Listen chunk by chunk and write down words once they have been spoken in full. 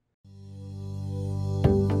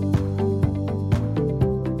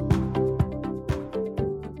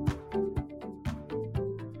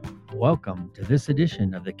Welcome to this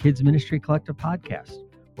edition of the Kids Ministry Collective podcast,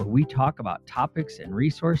 where we talk about topics and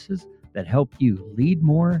resources that help you lead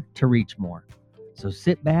more to reach more. So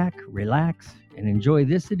sit back, relax, and enjoy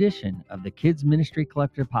this edition of the Kids Ministry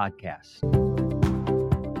Collective podcast.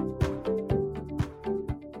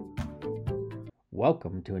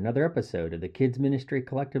 Welcome to another episode of the Kids Ministry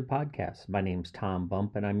Collective podcast. My name's Tom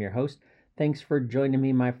Bump, and I'm your host. Thanks for joining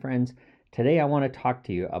me, my friends. Today, I want to talk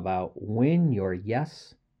to you about when your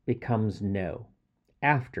yes becomes no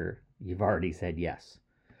after you've already said yes.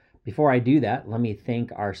 Before I do that, let me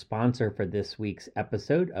thank our sponsor for this week's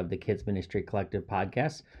episode of the Kids Ministry Collective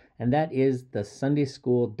podcast, and that is the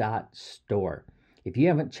SundaySchool.store. If you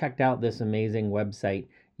haven't checked out this amazing website,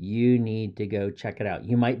 you need to go check it out.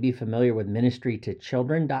 You might be familiar with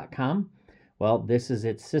ministrytochildren.com. Well, this is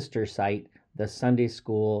its sister site, the Sunday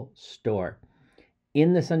School Store.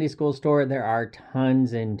 In the Sunday School Store, there are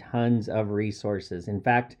tons and tons of resources. In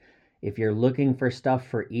fact, if you're looking for stuff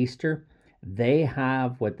for Easter, they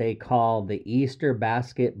have what they call the Easter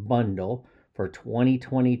Basket Bundle for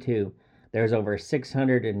 2022. There's over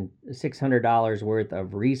 $600 worth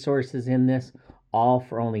of resources in this, all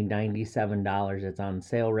for only $97. It's on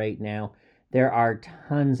sale right now. There are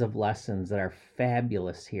tons of lessons that are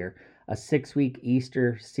fabulous here. A 6-week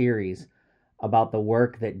Easter series about the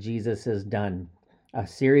work that Jesus has done. A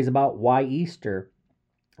series about why Easter,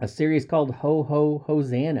 a series called Ho Ho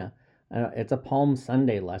Hosanna. It's a Palm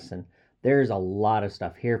Sunday lesson. There's a lot of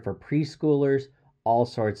stuff here for preschoolers, all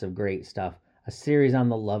sorts of great stuff. A series on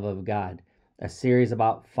the love of God, a series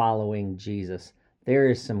about following Jesus. There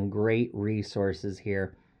is some great resources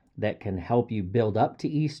here that can help you build up to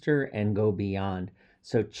Easter and go beyond.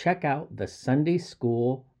 So check out the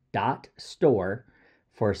SundaySchool.store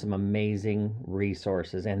for some amazing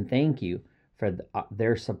resources. And thank you for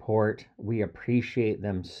their support. We appreciate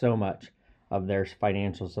them so much of their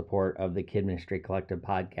financial support of the Kid Ministry Collective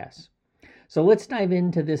podcast. So let's dive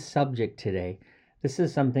into this subject today. This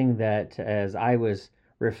is something that, as I was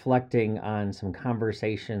reflecting on some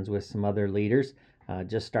conversations with some other leaders,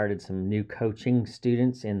 just started some new coaching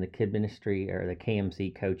students in the Kid Ministry or the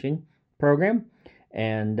KMC coaching program.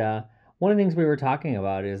 And one of the things we were talking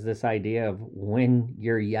about is this idea of when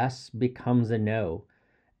your yes becomes a no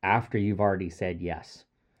after you've already said yes.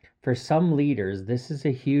 For some leaders, this is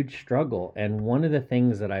a huge struggle. And one of the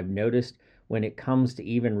things that I've noticed when it comes to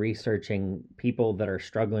even researching people that are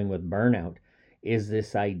struggling with burnout is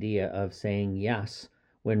this idea of saying yes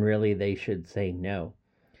when really they should say no.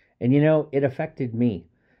 And it affected me.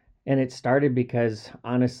 And it started because,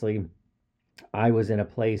 honestly, I was in a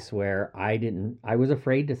place where I was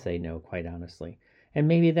afraid to say no, quite honestly. And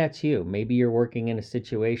maybe that's you. Maybe you're working in a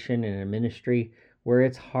situation in a ministry where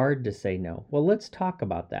it's hard to say no. Well, let's talk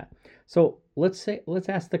about that. So let's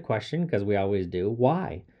ask the question, because we always do,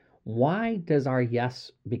 why? Why does our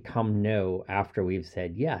yes become no after we've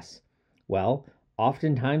said yes? Well,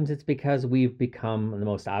 oftentimes it's because we've become, the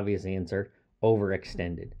most obvious answer,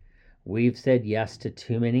 overextended. We've said yes to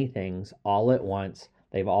too many things all at once.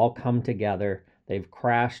 They've all come together. They've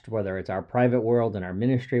crashed, whether it's our private world and our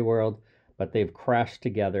ministry world, but they've crashed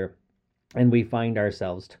together, and we find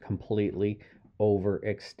ourselves completely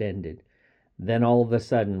overextended. Then all of a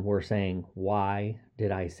sudden we're saying, why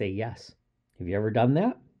did I say yes? Have you ever done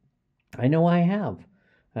that? I know I have.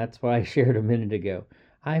 That's what I shared a minute ago.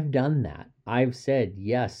 I've done that. I've said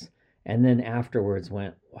yes, and then afterwards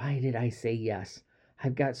went, why did I say yes?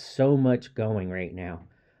 I've got so much going right now.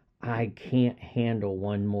 I can't handle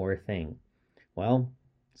one more thing. Well,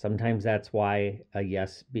 sometimes that's why a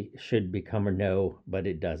yes should become a no, but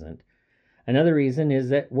it doesn't. Another reason is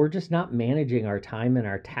that we're just not managing our time and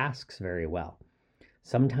our tasks very well.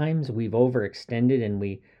 Sometimes we've overextended and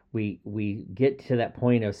we get to that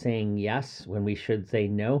point of saying yes when we should say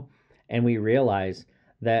no, and we realize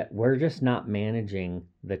that we're just not managing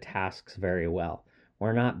the tasks very well.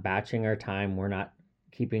 We're not batching our time. We're not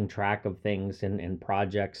keeping track of things and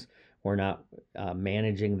projects. We're not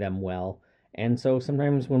managing them well. And so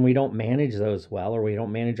sometimes when we don't manage those well, or we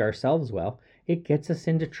don't manage ourselves well, it gets us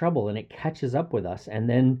into trouble and it catches up with us. And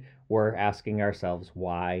then we're asking ourselves,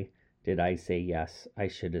 why did I say yes? I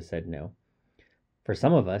should have said no. For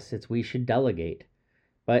some of us, it's we should delegate.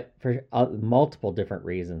 But for multiple different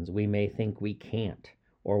reasons, we may think we can't,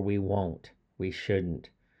 or we won't, we shouldn't.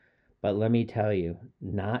 But let me tell you,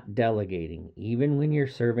 not delegating, even when you're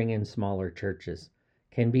serving in smaller churches,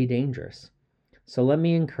 can be dangerous. So let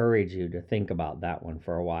me encourage you to think about that one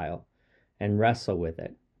for a while and wrestle with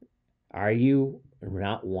it. Are you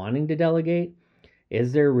not wanting to delegate?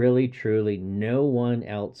 Is there really truly no one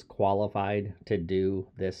else qualified to do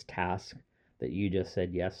this task that you just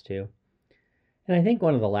said yes to? And I think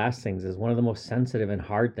one of the last things is one of the most sensitive and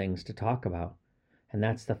hard things to talk about, and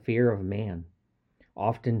that's the fear of man.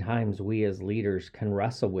 Oftentimes, we as leaders can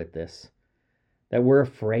wrestle with this, that we're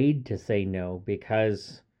afraid to say no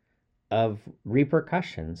because of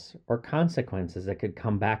repercussions or consequences that could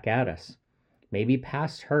come back at us. Maybe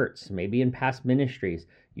past hurts, maybe in past ministries,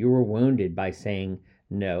 you were wounded by saying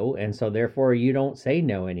no, and so therefore you don't say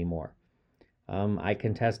no anymore. I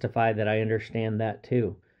can testify that I understand that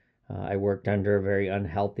too. I worked under a very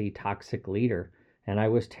unhealthy, toxic leader, and I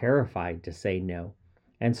was terrified to say no.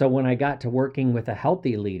 And so when I got to working with a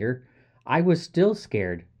healthy leader, I was still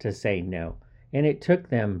scared to say no. And it took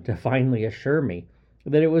them to finally assure me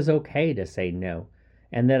that it was okay to say no,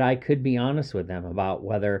 and that I could be honest with them about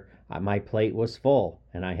whether my plate was full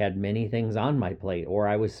and I had many things on my plate, or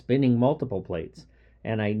I was spinning multiple plates,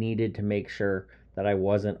 and I needed to make sure that I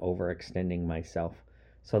wasn't overextending myself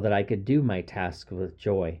so that I could do my task with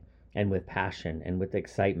joy and with passion and with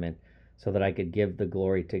excitement so that I could give the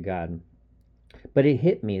glory to God. But it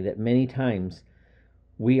hit me that many times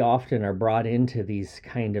we often are brought into these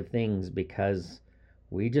kind of things because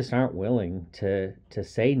we just aren't willing to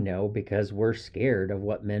say no because we're scared of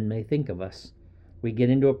what men may think of us. We get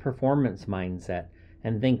into a performance mindset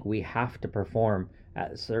and think we have to perform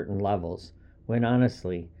at certain levels, when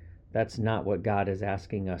honestly, that's not what God is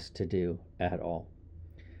asking us to do at all.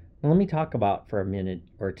 Now, let me talk about for a minute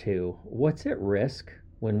or two what's at risk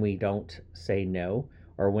when we don't say no,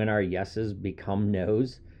 or when our yeses become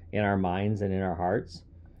nos in our minds and in our hearts.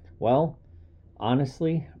 Well,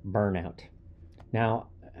 honestly, burnout. Now,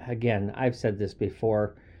 again, I've said this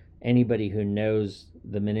before. Anybody who knows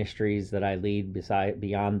the ministries that I lead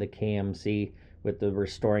beyond the KMC with the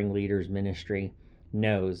Restoring Leaders Ministry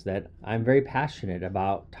knows that I'm very passionate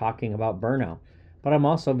about talking about burnout. But I'm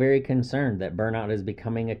also very concerned that burnout is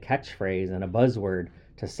becoming a catchphrase and a buzzword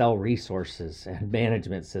to sell resources and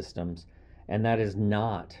management systems, and that is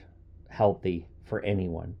not healthy for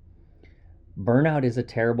anyone. Burnout is a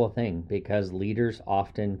terrible thing because leaders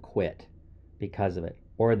often quit because of it,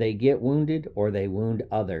 or they get wounded, or they wound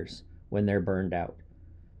others when they're burned out.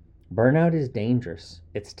 Burnout is dangerous,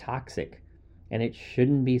 it's toxic, and it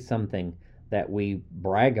shouldn't be something that we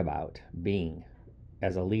brag about being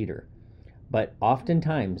as a leader. But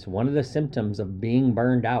oftentimes, one of the symptoms of being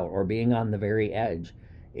burned out or being on the very edge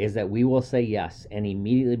is that we will say yes and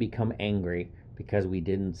immediately become angry because we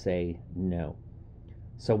didn't say no.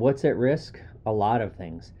 So, what's at risk? A lot of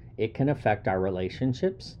things. It can affect our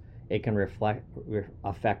relationships, it can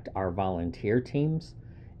affect our volunteer teams,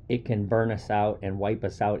 it can burn us out and wipe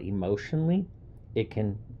us out emotionally, it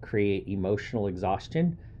can create emotional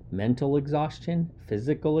exhaustion, mental exhaustion,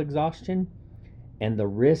 physical exhaustion, and the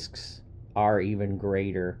risks are even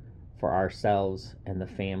greater for ourselves and the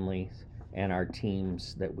families and our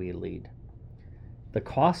teams that we lead. The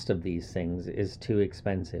cost of these things is too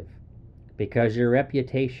expensive because your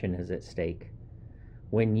reputation is at stake.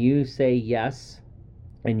 When you say yes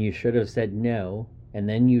and you should have said no, and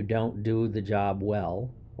then you don't do the job well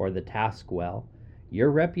or the task well, your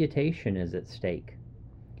reputation is at stake.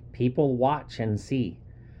 People watch and see.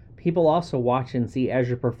 People also watch and see as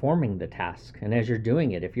you're performing the task and as you're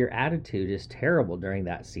doing it. If your attitude is terrible during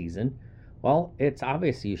that season, well, it's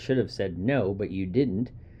obvious you should have said no, but you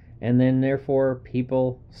didn't. And then therefore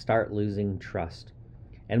people start losing trust.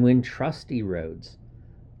 And when trust erodes,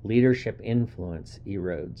 leadership influence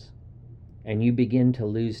erodes, and you begin to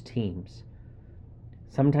lose teams.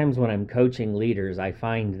 Sometimes when I'm coaching leaders, I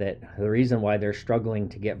find that the reason why they're struggling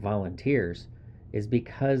to get volunteers is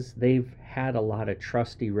because they've had a lot of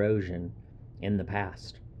trust erosion in the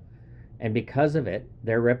past. And because of it,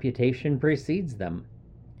 their reputation precedes them.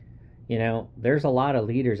 You know, there's a lot of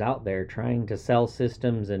leaders out there trying to sell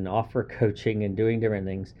systems and offer coaching and doing different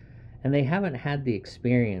things, and they haven't had the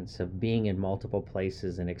experience of being in multiple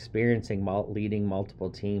places and experiencing leading multiple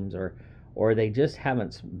teams, or they just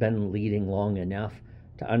haven't been leading long enough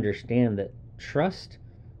to understand that trust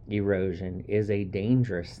erosion is a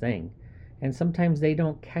dangerous thing. And sometimes they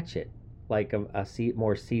don't catch it like a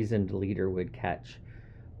more seasoned leader would catch.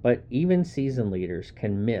 But even seasoned leaders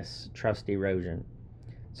can miss trust erosion.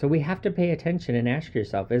 So we have to pay attention and ask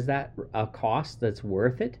yourself, is that a cost that's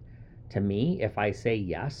worth it to me if I say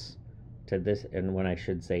yes to this and when I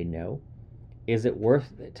should say no? Is it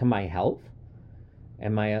worth it to my health?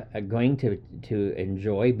 Am I going to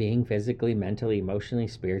enjoy being physically, mentally, emotionally,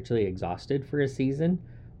 spiritually exhausted for a season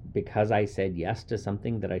because I said yes to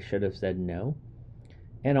something that I should have said no?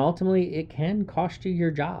 And ultimately, it can cost you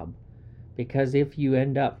your job because if you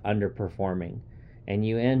end up underperforming and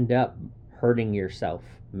you end up hurting yourself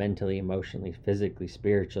mentally, emotionally, physically,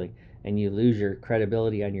 spiritually, and you lose your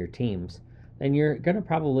credibility on your teams, then you're going to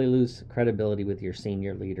probably lose credibility with your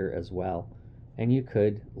senior leader as well, and you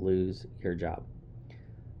could lose your job.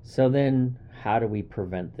 So then, how do we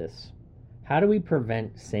prevent this? How do we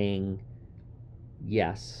prevent saying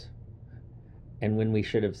yes and when we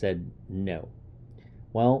should have said no?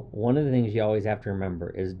 Well, one of the things you always have to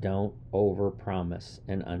remember is don't overpromise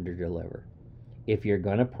and underdeliver. If you're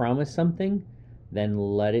going to promise something, then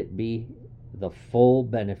let it be the full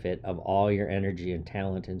benefit of all your energy and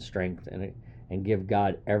talent and strength, and give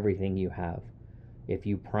God everything you have. If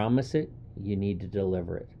you promise it, you need to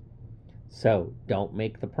deliver it. So don't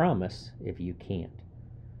make the promise if you can't.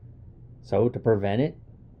 So to prevent it,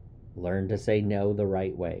 learn to say no the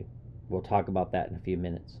right way. We'll talk about that in a few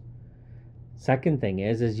minutes. Second thing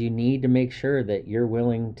is you need to make sure that you're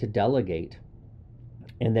willing to delegate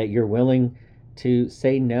and that you're willing to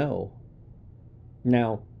say no.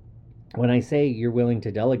 Now, when I say you're willing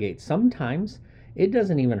to delegate, sometimes it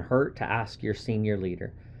doesn't even hurt to ask your senior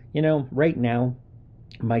leader. Right now,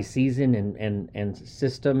 my season and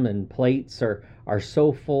system and plates are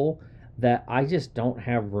so full that I just don't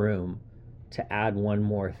have room to add one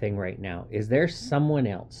more thing right now. Is there someone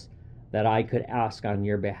else that I could ask on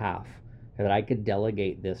your behalf, that I could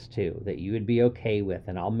delegate this to, that you would be okay with,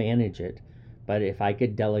 and I'll manage it? But if I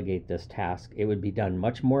could delegate this task, it would be done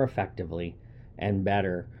much more effectively and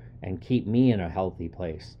better and keep me in a healthy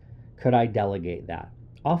place. Could I delegate that?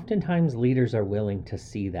 Oftentimes leaders are willing to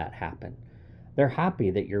see that happen. They're happy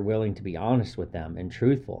that you're willing to be honest with them and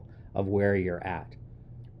truthful of where you're at.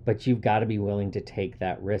 But you've got to be willing to take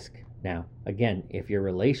that risk. Now, again, if your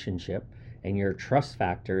relationship and your trust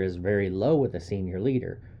factor is very low with a senior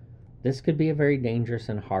leader, this could be a very dangerous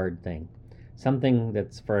and hard thing. Something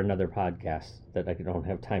that's for another podcast that I don't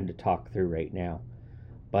have time to talk through right now.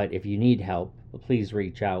 But if you need help, please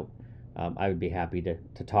reach out. I would be happy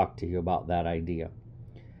to talk to you about that idea.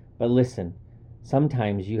 But listen,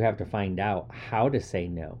 sometimes you have to find out how to say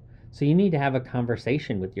no. So you need to have a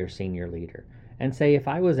conversation with your senior leader and say, if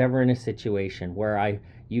I was ever in a situation where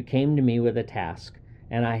you came to me with a task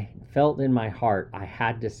and I felt in my heart I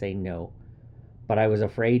had to say no, but I was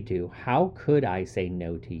afraid to, how could I say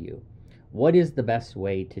no to you? What is the best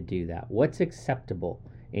way to do that? What's acceptable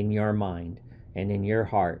in your mind and in your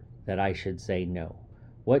heart that I should say no?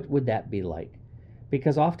 What would that be like?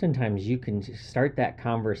 Because oftentimes you can start that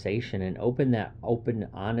conversation and open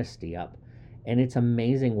honesty up, and it's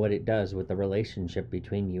amazing what it does with the relationship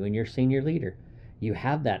between you and your senior leader. You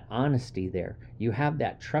have that honesty there. You have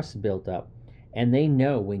that trust built up, and they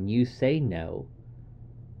know when you say no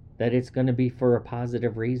that it's going to be for a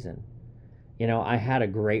positive reason. I had a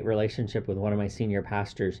great relationship with one of my senior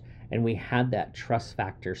pastors, and we had that trust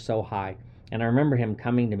factor so high. And I remember him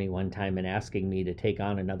coming to me one time and asking me to take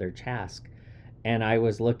on another task. And I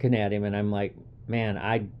was looking at him and I'm like, man,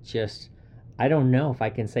 I don't know if I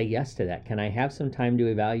can say yes to that. Can I have some time to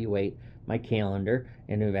evaluate my calendar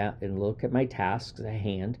and look at my tasks at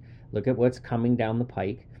hand, look at what's coming down the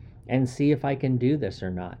pike, and see if I can do this or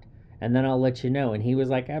not? And then I'll let you know. And he was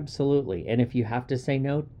like, absolutely. And if you have to say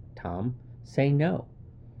no, Tom, say no.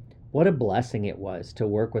 What a blessing it was to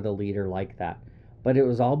work with a leader like that. But it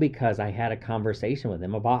was all because I had a conversation with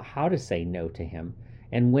him about how to say no to him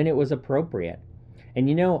and when it was appropriate.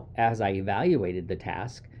 And as I evaluated the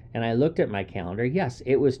task and I looked at my calendar, yes,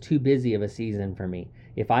 it was too busy of a season for me.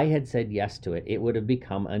 If I had said yes to it, it would have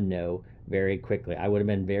become a no very quickly. I would have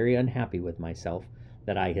been very unhappy with myself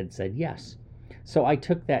that I had said yes. So I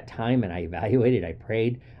took that time and I evaluated, I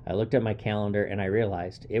prayed, I looked at my calendar, and I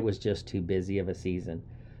realized it was just too busy of a season.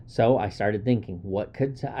 So I started thinking, what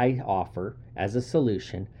could I offer as a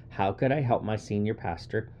solution? How could I help my senior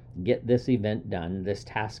pastor get this event done, this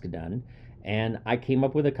task done? And I came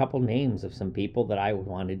up with a couple names of some people that I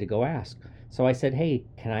wanted to go ask. So I said, hey,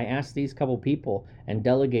 can I ask these couple people and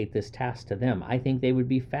delegate this task to them? I think they would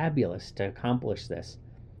be fabulous to accomplish this.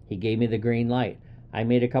 He gave me the green light. I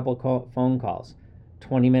made a couple phone calls.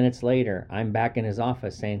 20 minutes later, I'm back in his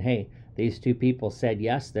office saying, hey, these two people said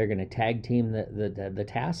yes, they're going to tag team the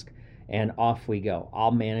task, and off we go.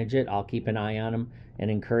 I'll manage it. I'll keep an eye on them and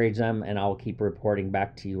encourage them, and I'll keep reporting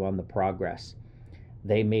back to you on the progress.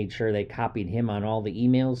 They made sure they copied him on all the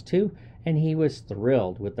emails too, and he was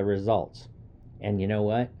thrilled with the results. And you know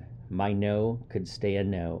what? My no could stay a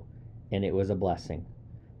no, and it was a blessing.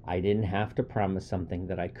 I didn't have to promise something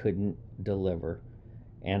that I couldn't deliver,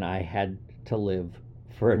 and I had to live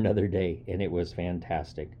for another day, and it was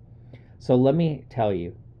fantastic. So let me tell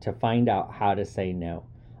you, to find out how to say no,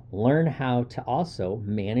 learn how to also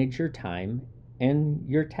manage your time and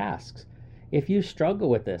your tasks. If you struggle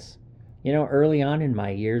with this, early on in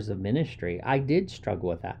my years of ministry, I did struggle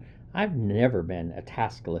with that. I've never been a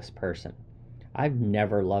taskless person. I've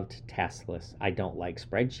never loved task lists. I don't like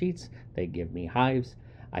spreadsheets, they give me hives.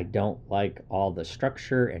 I don't like all the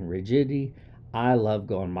structure and rigidity. I love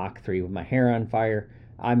going Mach 3 with my hair on fire.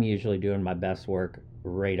 I'm usually doing my best work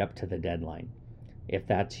right up to the deadline. If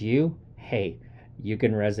that's you, hey, you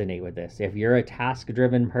can resonate with this. If you're a task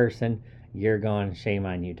driven person, you're going, shame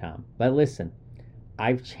on you, Tom. But listen,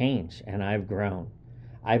 I've changed and I've grown.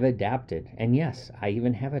 I've adapted. And yes, I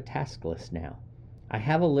even have a task list now. I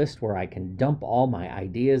have a list where I can dump all my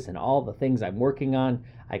ideas and all the things I'm working on.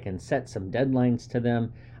 I can set some deadlines to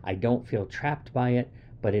them. I don't feel trapped by it,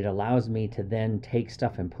 but it allows me to then take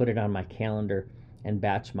stuff and put it on my calendar and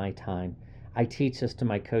batch my time. I teach this to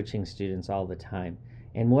my coaching students all the time.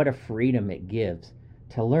 And what a freedom it gives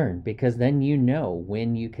to learn, because then you know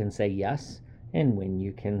when you can say yes and when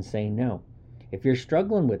you can say no. If you're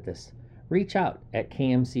struggling with this, reach out at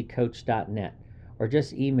kmccoach.net or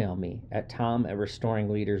just email me at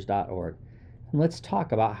tom@restoringleaders.org. And let's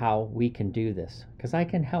talk about how we can do this, because I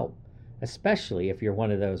can help, especially if you're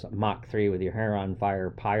one of those Mach 3 with your hair on fire,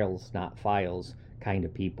 piles, not files kind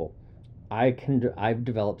of people. I've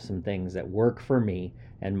developed some things that work for me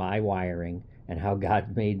and my wiring and how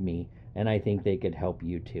God made me, and I think they could help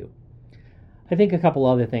you too. I think a couple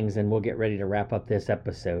other things, and we'll get ready to wrap up this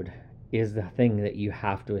episode, is the thing that you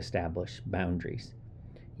have to establish boundaries.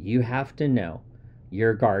 You have to know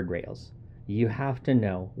your guardrails. You have to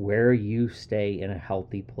know where you stay in a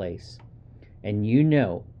healthy place. And you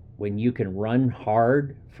know when you can run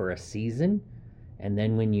hard for a season and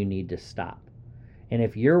then when you need to stop. And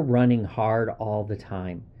if you're running hard all the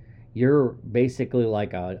time, you're basically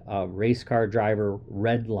like a race car driver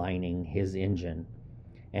redlining his engine.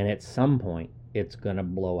 And at some point, it's going to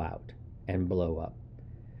blow out and blow up.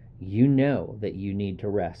 You know that you need to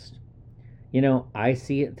rest. You know, I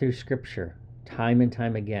see it through Scripture time and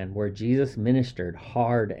time again where Jesus ministered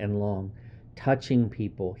hard and long, touching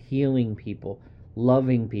people, healing people,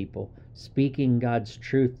 loving people, speaking God's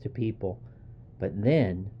truth to people. But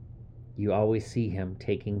then you always see him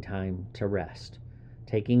taking time to rest,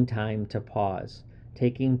 taking time to pause,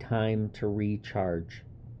 taking time to recharge.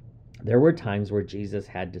 There were times where Jesus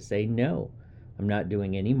had to say, no, I'm not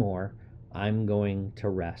doing any more. I'm going to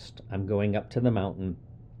rest. I'm going up to the mountain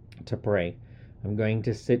to pray. I'm going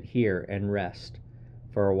to sit here and rest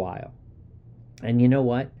for a while. And you know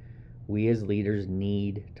what? We as leaders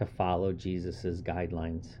need to follow Jesus's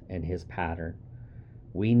guidelines and his pattern.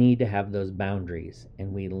 We need to have those boundaries,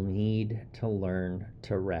 and we need to learn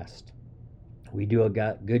to rest. We do a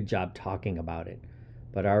good job talking about it,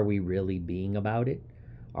 but are we really being about it?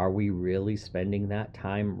 Are we really spending that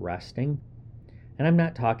time resting? And I'm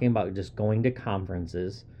not talking about just going to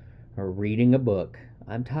conferences or reading a book.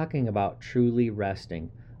 I'm talking about truly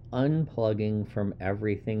resting, unplugging from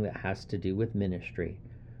everything that has to do with ministry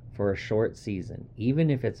for a short season, even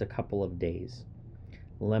if it's a couple of days.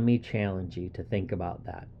 Let me challenge you to think about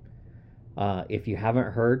that. If you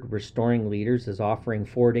haven't heard, Restoring Leaders is offering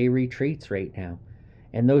 4-day retreats right now.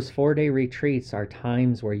 And those 4-day retreats are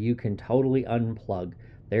times where you can totally unplug.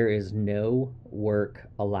 There is no work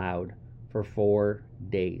allowed for 4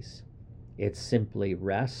 days. It's simply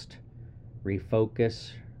rest,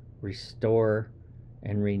 refocus, restore,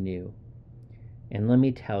 and renew. And let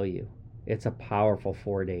me tell you, it's a powerful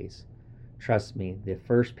 4 days. Trust me, the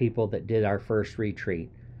first people that did our first retreat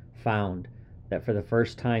found that for the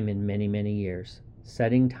first time in many, many years,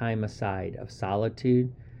 setting time aside of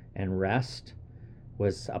solitude and rest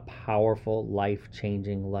was a powerful,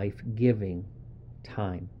 life-changing, life-giving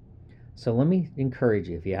time. So let me encourage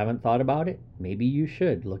you, if you haven't thought about it, maybe you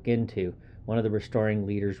should look into one of the Restoring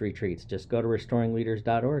Leaders retreats. Just go to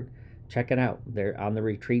restoringleaders.org. Check it out. They're on the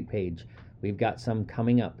retreat page. We've got some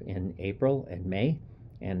coming up in April and May,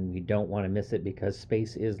 and you don't want to miss it because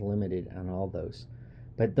space is limited on all those.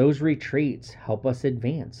 But those retreats help us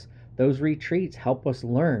advance. Those retreats help us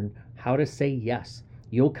learn how to say yes.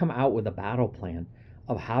 You'll come out with a battle plan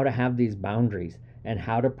of how to have these boundaries and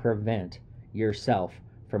how to prevent yourself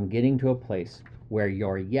from getting to a place where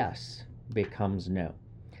your yes becomes no.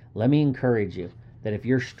 Let me encourage you that if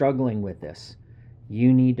you're struggling with this,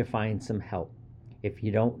 you need to find some help. If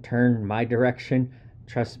you don't turn my direction,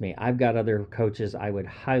 trust me, I've got other coaches I would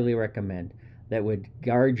highly recommend that would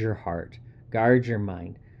guard your heart, guard your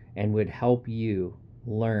mind, and would help you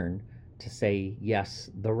learn to say yes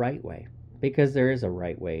the right way, because there is a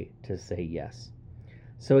right way to say yes.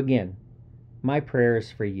 So again, my prayer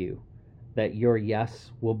is for you that your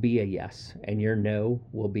yes will be a yes and your no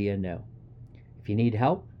will be a no. If you need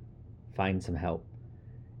help, find some help.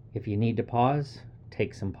 If you need to pause,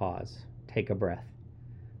 take some pause. Take a breath.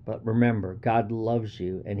 But remember, God loves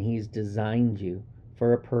you and he's designed you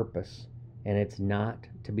for a purpose. And it's not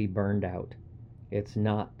to be burned out. It's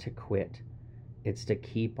not to quit. It's to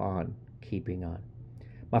keep on keeping on.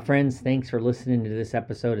 My friends, thanks for listening to this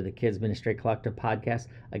episode of the Kids Ministry Collective podcast.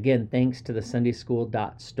 Again, thanks to the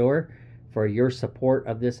SundaySchool.store for your support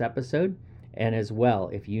of this episode. And as well,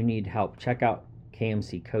 if you need help, check out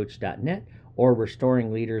kmccoach.net or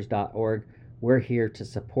restoringleaders.org. We're here to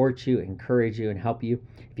support you, encourage you, and help you.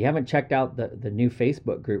 If you haven't checked out the new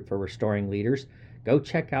Facebook group for Restoring Leaders, go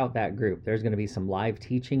check out that group. There's going to be some live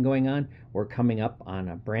teaching going on. We're coming up on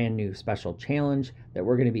a brand new special challenge that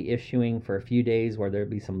we're going to be issuing for a few days where there'll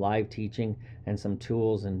be some live teaching and some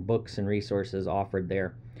tools and books and resources offered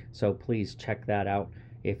there. So please check that out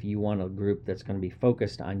if you want a group that's going to be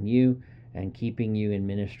focused on you and keeping you in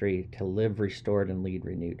ministry to live restored and lead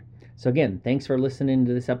renewed. So again, thanks for listening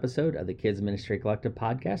to this episode of the Kids Ministry Collective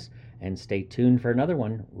podcast, and stay tuned for another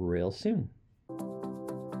one real soon.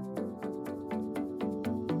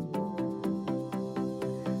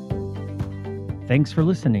 Thanks for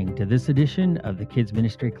listening to this edition of the Kids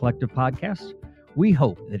Ministry Collective podcast. We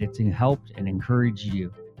hope that it's helped and encouraged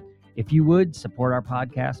you. If you would, support our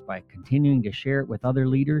podcast by continuing to share it with other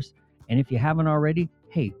leaders. And if you haven't already,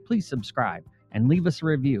 hey, please subscribe and leave us a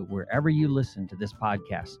review wherever you listen to this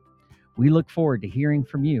podcast. We look forward to hearing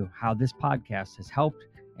from you how this podcast has helped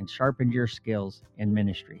and sharpened your skills in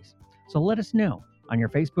ministries. So let us know on your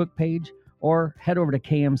Facebook page or head over to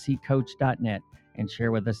kmccoach.net and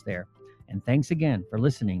share with us there. And thanks again for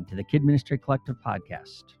listening to the Kid Ministry Collective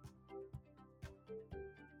podcast.